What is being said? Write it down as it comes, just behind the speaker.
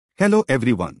Hello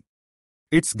everyone.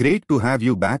 It's great to have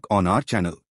you back on our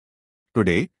channel.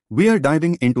 Today, we are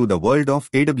diving into the world of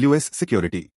AWS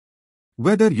security.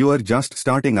 Whether you are just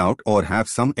starting out or have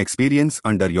some experience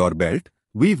under your belt,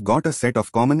 we've got a set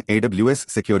of common AWS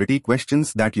security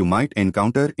questions that you might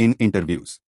encounter in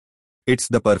interviews. It's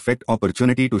the perfect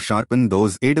opportunity to sharpen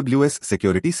those AWS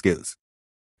security skills.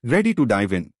 Ready to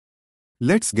dive in?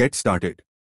 Let's get started.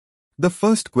 The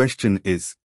first question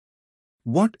is,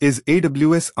 what is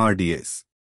AWS RDS?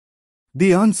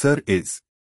 The answer is,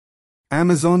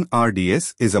 Amazon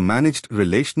RDS is a managed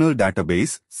relational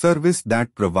database service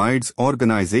that provides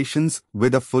organizations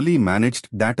with a fully managed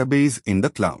database in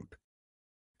the cloud.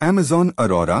 Amazon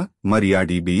Aurora,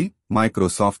 MariaDB,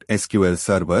 Microsoft SQL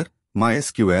Server,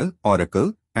 MySQL,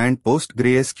 Oracle, and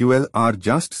PostgreSQL are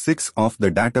just 6 of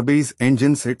the database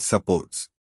engines it supports.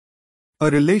 A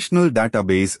relational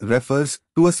database refers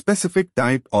to a specific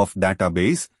type of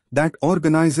database that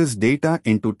organizes data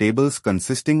into tables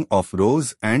consisting of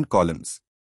rows and columns.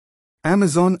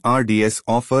 Amazon RDS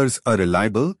offers a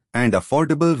reliable and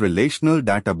affordable relational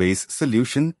database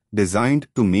solution designed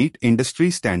to meet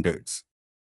industry standards.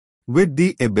 With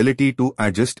the ability to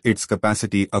adjust its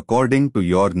capacity according to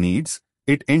your needs,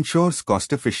 it ensures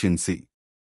cost efficiency.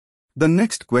 The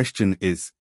next question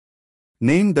is,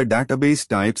 name the database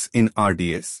types in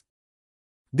RDS.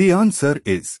 The answer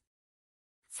is,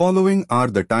 following are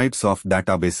the types of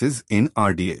databases in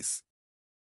RDS: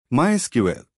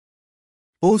 MySQL,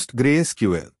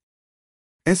 PostgreSQL,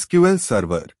 SQL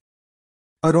Server,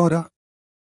 Aurora,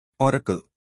 Oracle,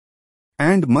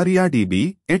 and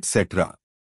MariaDB, etc.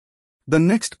 The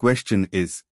next question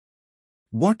is,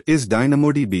 what is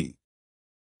DynamoDB?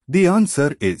 The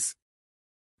answer is,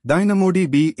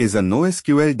 DynamoDB is a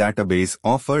NoSQL database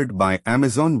offered by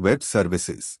Amazon Web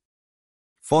Services.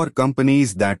 For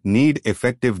companies that need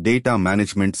effective data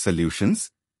management solutions,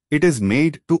 it is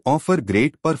made to offer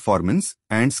great performance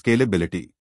and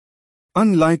scalability.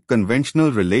 Unlike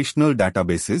conventional relational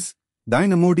databases,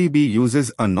 DynamoDB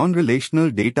uses a non-relational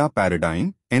data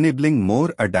paradigm, enabling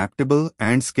more adaptable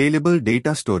and scalable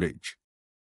data storage.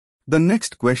 The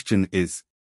next question is,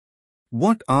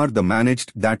 what are the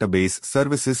managed database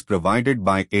services provided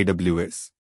by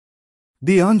AWS?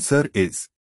 The answer is,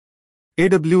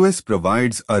 AWS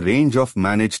provides a range of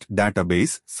managed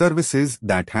database services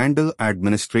that handle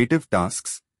administrative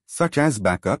tasks such as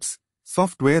backups,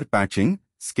 software patching,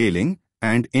 scaling,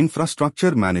 and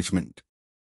infrastructure management.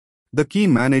 The key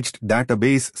managed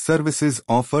database services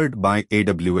offered by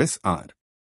AWS are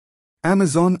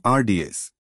Amazon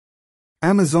RDS,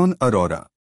 Amazon Aurora,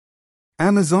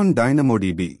 Amazon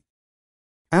DynamoDB,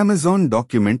 Amazon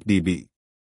DocumentDB,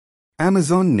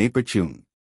 Amazon Neptune,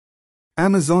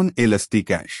 Amazon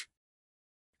Elasticache,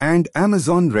 and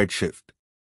Amazon Redshift.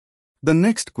 The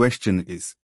next question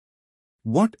is,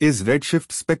 what is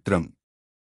Redshift Spectrum?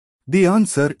 The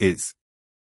answer is,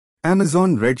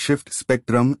 Amazon Redshift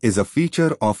Spectrum is a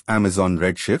feature of Amazon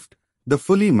Redshift, the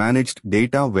fully managed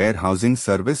data warehousing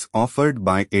service offered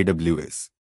by AWS.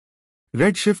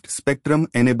 Redshift Spectrum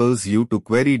enables you to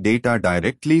query data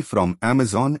directly from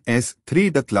Amazon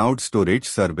S3, the cloud storage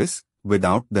service,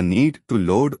 without the need to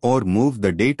load or move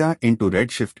the data into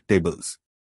Redshift tables.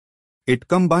 It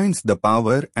combines the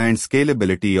power and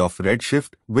scalability of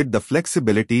Redshift with the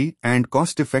flexibility and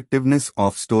cost-effectiveness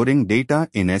of storing data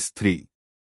in S3.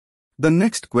 The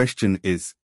next question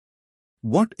is,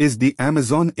 what is the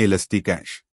Amazon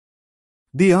Elasticache?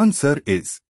 The answer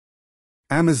is,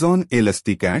 Amazon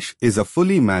Elasticache is a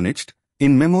fully managed,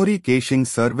 in-memory caching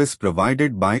service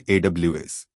provided by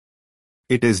AWS.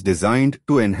 It is designed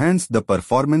to enhance the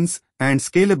performance and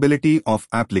scalability of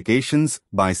applications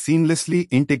by seamlessly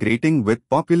integrating with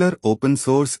popular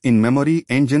open-source in-memory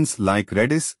engines like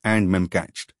Redis and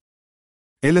Memcached.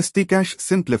 Elasticache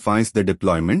simplifies the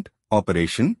deployment,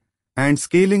 operation, and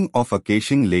scaling of a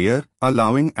caching layer,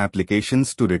 allowing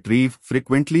applications to retrieve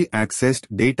frequently accessed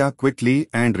data quickly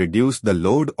and reduce the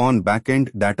load on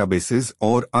backend databases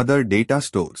or other data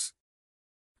stores.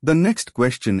 The next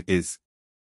question is,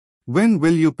 when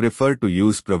will you prefer to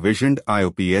use provisioned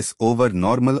IOPS over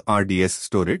normal RDS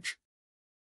storage?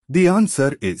 The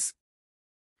answer is,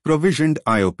 provisioned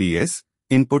IOPS,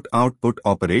 input-output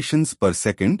operations per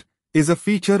second, is a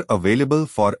feature available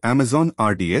for Amazon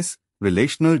RDS,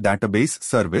 relational database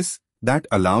service, that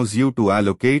allows you to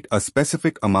allocate a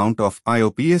specific amount of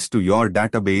IOPS to your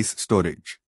database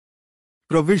storage.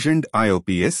 Provisioned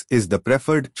IOPS is the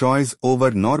preferred choice over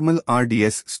normal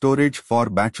RDS storage for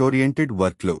batch-oriented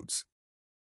workloads.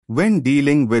 When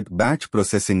dealing with batch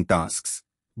processing tasks,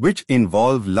 which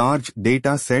involve large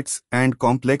data sets and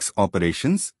complex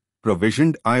operations,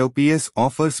 provisioned IOPS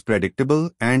offers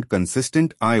predictable and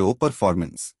consistent I/O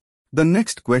performance. The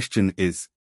next question is,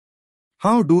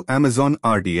 how do Amazon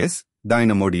RDS,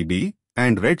 DynamoDB,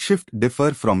 and Redshift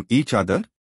differ from each other?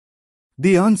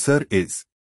 The answer is,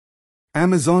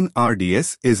 Amazon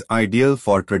RDS is ideal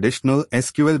for traditional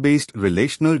SQL-based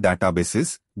relational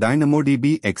databases.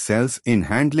 DynamoDB excels in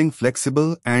handling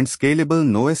flexible and scalable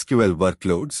NoSQL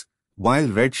workloads, while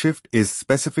Redshift is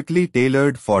specifically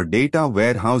tailored for data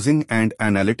warehousing and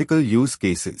analytical use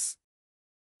cases.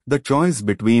 The choice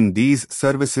between these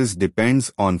services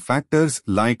depends on factors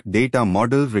like data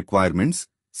model requirements,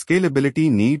 scalability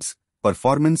needs,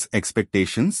 performance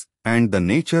expectations, and the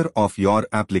nature of your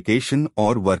application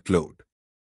or workload.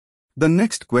 The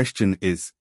next question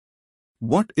is,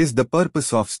 what is the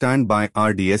purpose of standby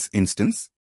RDS instance?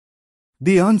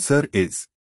 The answer is,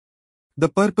 the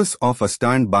purpose of a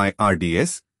standby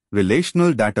RDS,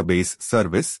 relational database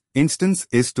service, instance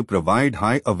is to provide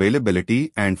high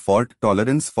availability and fault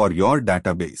tolerance for your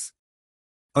database.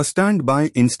 A standby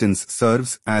instance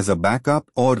serves as a backup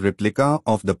or replica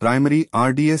of the primary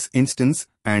RDS instance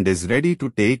and is ready to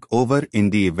take over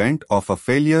in the event of a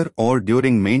failure or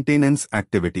during maintenance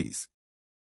activities.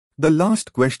 The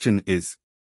last question is,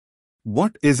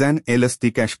 what is an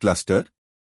Elasticache cluster?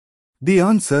 The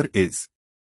answer is,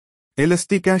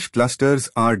 Elasticache clusters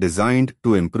are designed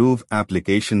to improve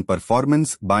application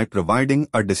performance by providing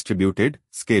a distributed,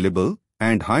 scalable,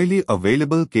 and highly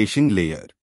available caching layer.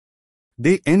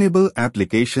 They enable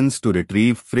applications to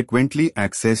retrieve frequently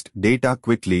accessed data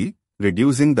quickly,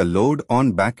 reducing the load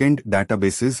on backend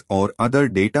databases or other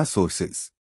data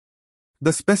sources.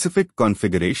 The specific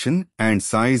configuration and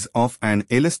size of an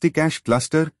Elasticache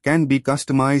cluster can be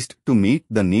customized to meet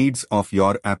the needs of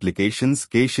your application's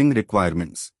caching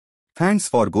requirements. Thanks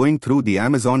for going through the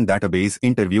Amazon database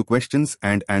interview questions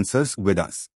and answers with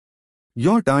us.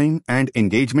 Your time and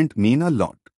engagement mean a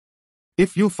lot.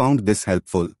 If you found this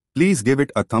helpful, please give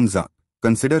it a thumbs up,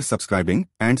 consider subscribing,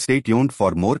 and stay tuned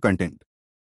for more content.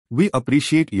 We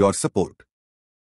appreciate your support.